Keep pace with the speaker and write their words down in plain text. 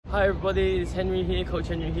Hi everybody, it's Henry here, Coach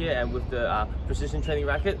Henry here, and with the precision training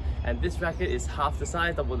racket. And this racket is half the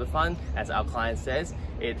size, double the fun, as our client says.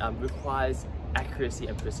 It requires accuracy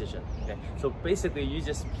and precision. Okay, so basically you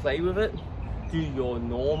just play with it, do your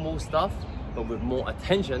normal stuff, but with more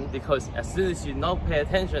attention, because as soon as you not pay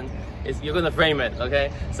attention, you're gonna frame it.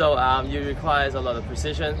 Okay, so it requires a lot of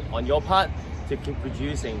precision on your part to keep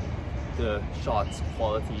producing the shots,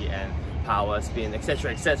 quality and power, spin,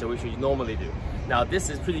 etc, which we normally do. Now this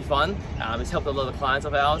is pretty fun. It's helped a lot of clients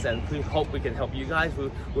of ours, and we hope we can help you guys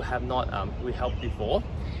who have not we helped before,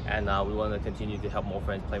 and we want to continue to help more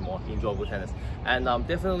friends play more enjoyable tennis. And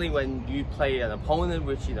definitely when you play an opponent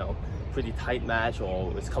which, you know, pretty tight match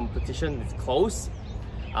or it's competition, it's close,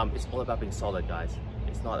 it's all about being solid, guys.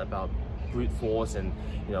 It's not about brute force and,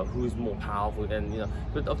 you know, who's more powerful, and, you know,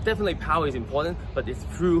 but definitely power is important, but it's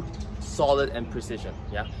through solid and precision,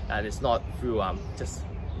 yeah, and it's not through just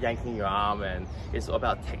yanking your arm, and it's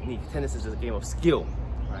about technique. Tennis is a game of skill,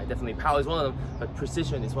 right? Definitely power is one of them, but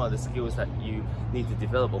precision is one of the skills that you need to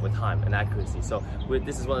develop over time, and accuracy. So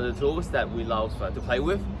this is one of the tools that we love to play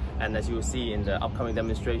with, and as you will see in the upcoming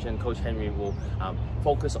demonstration, Coach Henry will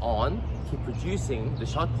focus on keep producing the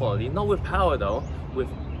shot quality, not with power though, with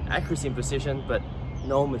accuracy and precision, but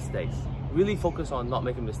no mistakes. Really focus on not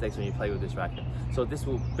making mistakes when you play with this racket. So this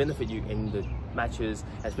will benefit you in the matches,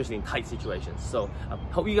 especially in tight situations. So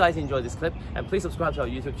hope you guys enjoy this clip, and please subscribe to our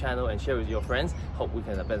YouTube channel and share with your friends. Hope we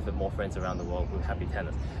can benefit more friends around the world with happy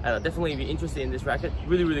tennis. And definitely if you're interested in this racket,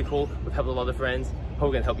 really cool. We've helped a lot of friends.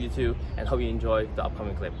 Hope we can help you too, and hope you enjoy the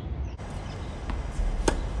upcoming clip.